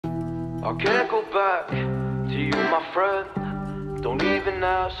I can't go back to you, my friend. Don't even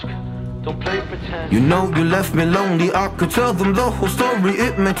ask, don't play pretend. You know you left me lonely, I could tell them the whole story.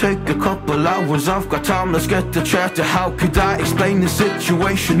 It may take a couple hours, I've got time, let's get to chat. How could I explain the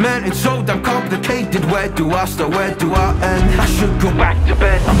situation? Man, it's so damn complicated. Where do I start, where do I end? I should go back to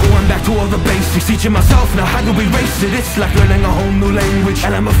bed. I'm going back to all the basics, teaching myself now how to erase it. It's like learning a whole new language,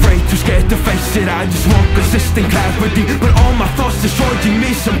 and I'm afraid, too scared to face it. I just want consistent clarity, but all my thoughts destroying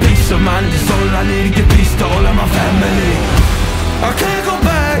me. Some peace of mind is all I need to give peace to all of my family. I can't go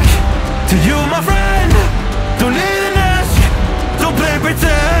back to you, my friend. Don't even ask, don't play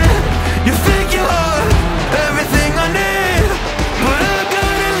pretend. You think you are everything I need, but I'm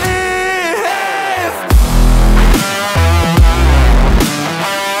gonna leave.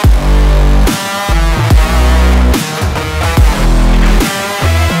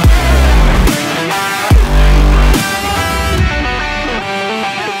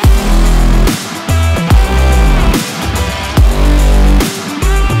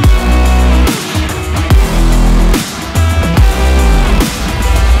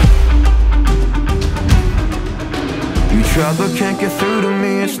 Try but can't get through to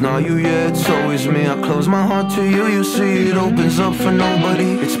me. It's not you, yeah, it's always me. I close my heart to you, you see it opens up for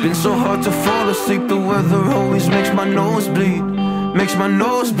nobody. It's been so hard to fall asleep. The weather always makes my nose bleed, makes my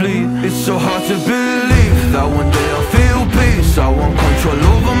nose bleed. It's so hard to believe that one day I'll feel peace. I want control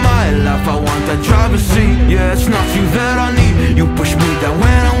over my life, I want that driver's seat. Yeah, it's not you that I need. You push me down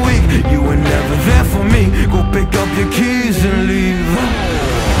when I'm weak. You were never there for me. Go pick up your keys and leave.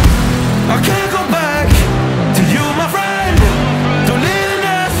 I can't go back to you, my friend.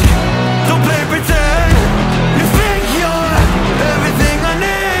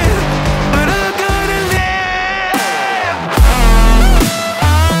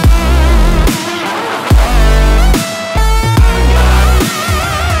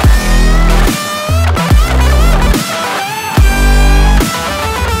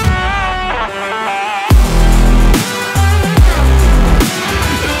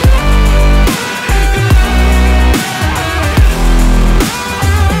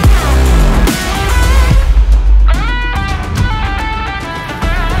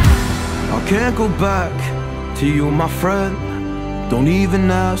 Can't go back to you, my friend. Don't even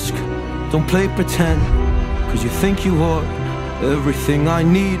ask, don't play pretend. Cause you think you are everything I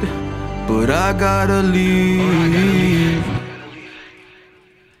need, but I gotta leave.